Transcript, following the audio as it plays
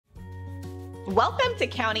Welcome to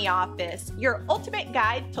County Office, your ultimate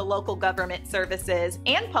guide to local government services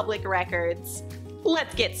and public records.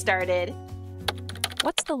 Let's get started.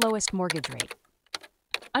 What's the lowest mortgage rate?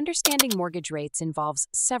 Understanding mortgage rates involves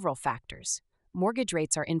several factors. Mortgage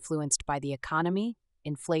rates are influenced by the economy,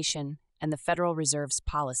 inflation, and the Federal Reserve's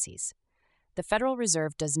policies. The Federal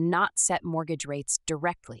Reserve does not set mortgage rates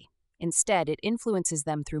directly. Instead, it influences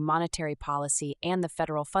them through monetary policy and the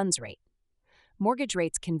federal funds rate. Mortgage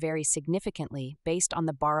rates can vary significantly based on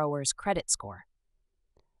the borrower's credit score.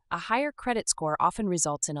 A higher credit score often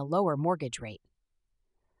results in a lower mortgage rate.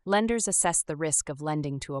 Lenders assess the risk of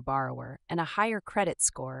lending to a borrower, and a higher credit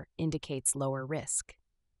score indicates lower risk.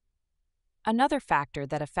 Another factor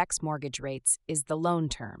that affects mortgage rates is the loan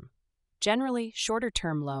term. Generally,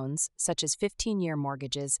 shorter-term loans, such as 15-year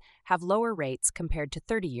mortgages, have lower rates compared to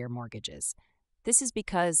 30-year mortgages. This is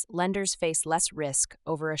because lenders face less risk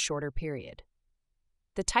over a shorter period.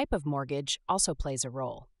 The type of mortgage also plays a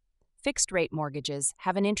role. Fixed-rate mortgages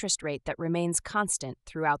have an interest rate that remains constant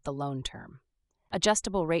throughout the loan term.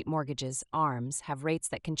 Adjustable-rate mortgages, ARMs, have rates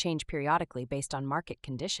that can change periodically based on market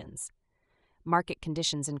conditions. Market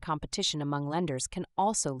conditions and competition among lenders can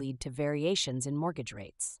also lead to variations in mortgage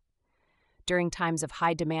rates. During times of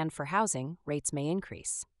high demand for housing, rates may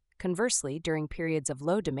increase. Conversely, during periods of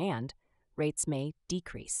low demand, rates may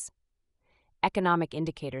decrease. Economic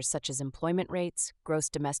indicators such as employment rates, gross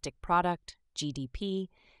domestic product, GDP,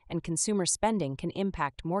 and consumer spending can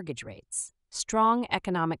impact mortgage rates. Strong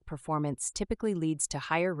economic performance typically leads to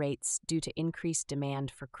higher rates due to increased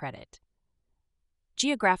demand for credit.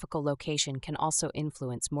 Geographical location can also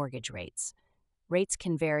influence mortgage rates. Rates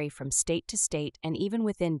can vary from state to state and even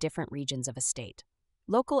within different regions of a state.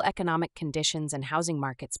 Local economic conditions and housing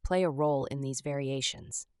markets play a role in these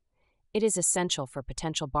variations. It is essential for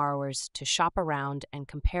potential borrowers to shop around and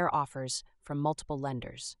compare offers from multiple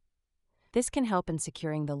lenders. This can help in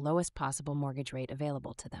securing the lowest possible mortgage rate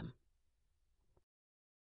available to them.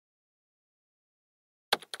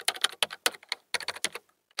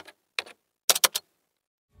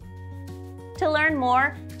 To learn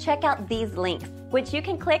more, check out these links, which you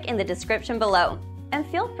can click in the description below. And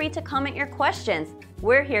feel free to comment your questions.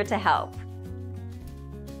 We're here to help.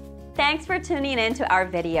 Thanks for tuning in to our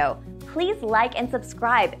video. Please like and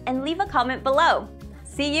subscribe and leave a comment below.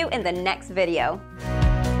 See you in the next video.